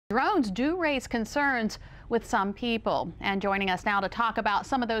Drones do raise concerns with some people. And joining us now to talk about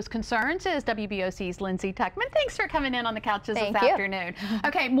some of those concerns is WBOC's Lindsay Tuchman. Thanks for coming in on the couches this afternoon.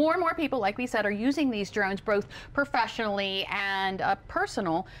 Okay, more and more people, like we said, are using these drones both professionally and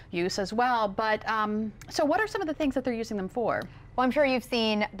personal use as well. But so what are some of the things that they're using them for? Well, I'm sure you've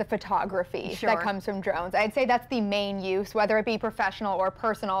seen the photography that comes from drones. I'd say that's the main use, whether it be professional or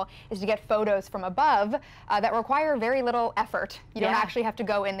personal, is to get photos from above that require very little effort. You don't actually have to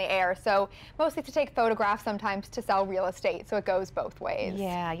go in the air. So mostly to take photographs, sometimes to sell real estate. So it goes both ways.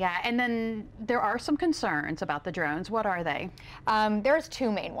 Yeah. And then there are some concerns about the drones. What are they? There's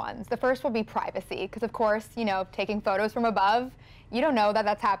two main ones. The first will be privacy, because of course, you know, taking photos from above, you don't know that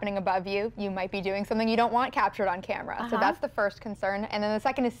that's happening above you. You might be doing something you don't want captured on camera. So that's the first concern. And then the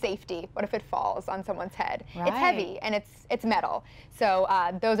second is safety. What if it falls on someone's head? It's heavy and it's metal. So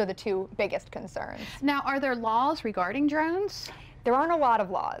those are the two biggest concerns. Now, are there laws regarding drones? There aren't a lot of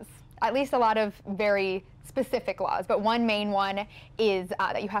laws, at least a lot of very specific laws, but one main one is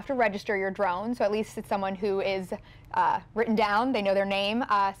that you have to register your drone, so at least it's someone who is written down, they know their name.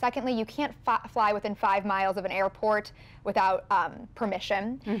 Secondly, you can't fly within 5 miles of an airport without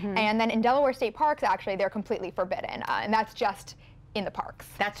permission. And then in Delaware State Parks, actually, they're completely forbidden, and that's just in the parks.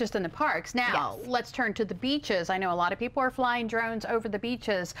 That's just in the parks. Now, let's turn to the beaches. I know a lot of people are flying drones over the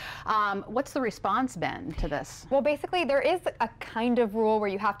beaches. What's the response been to this? Well, basically, there is a kind of rule where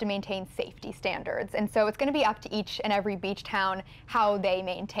you have to maintain safety standards. And so it's going to be up to each and every beach town how they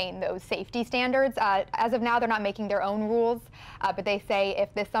maintain those safety standards. As of now, they're not making their own rules, but they say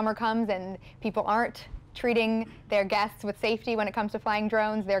if this summer comes and people aren't treating their guests with safety when it comes to flying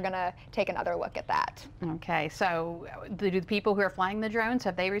drones, they're going to take another look at that. Okay, so do the people who are flying the drones,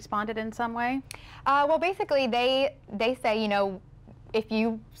 have they responded in some way? Well, basically, they say, you know, if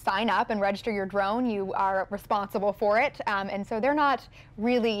you sign up and register your drone, you are responsible for it. And so they're not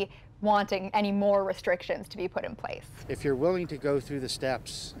really wanting any more restrictions to be put in place. If you're willing to go through the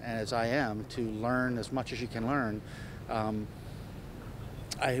steps, as I am, to learn as much as you can learn,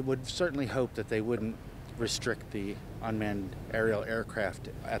 I would certainly hope that they wouldn't restrict the unmanned aerial aircraft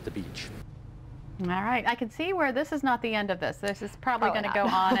at the beach. All right, I can see where this is not the end of this. This is probably going to go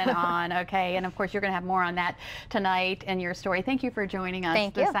on and on. Okay, and of course you're going to have more on that tonight in your story. Thank you for joining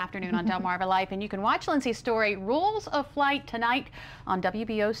us this afternoon on Delmarva Life, and you can watch Lindsay's story, Rules of Flight, tonight on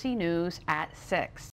WBOC News at 6.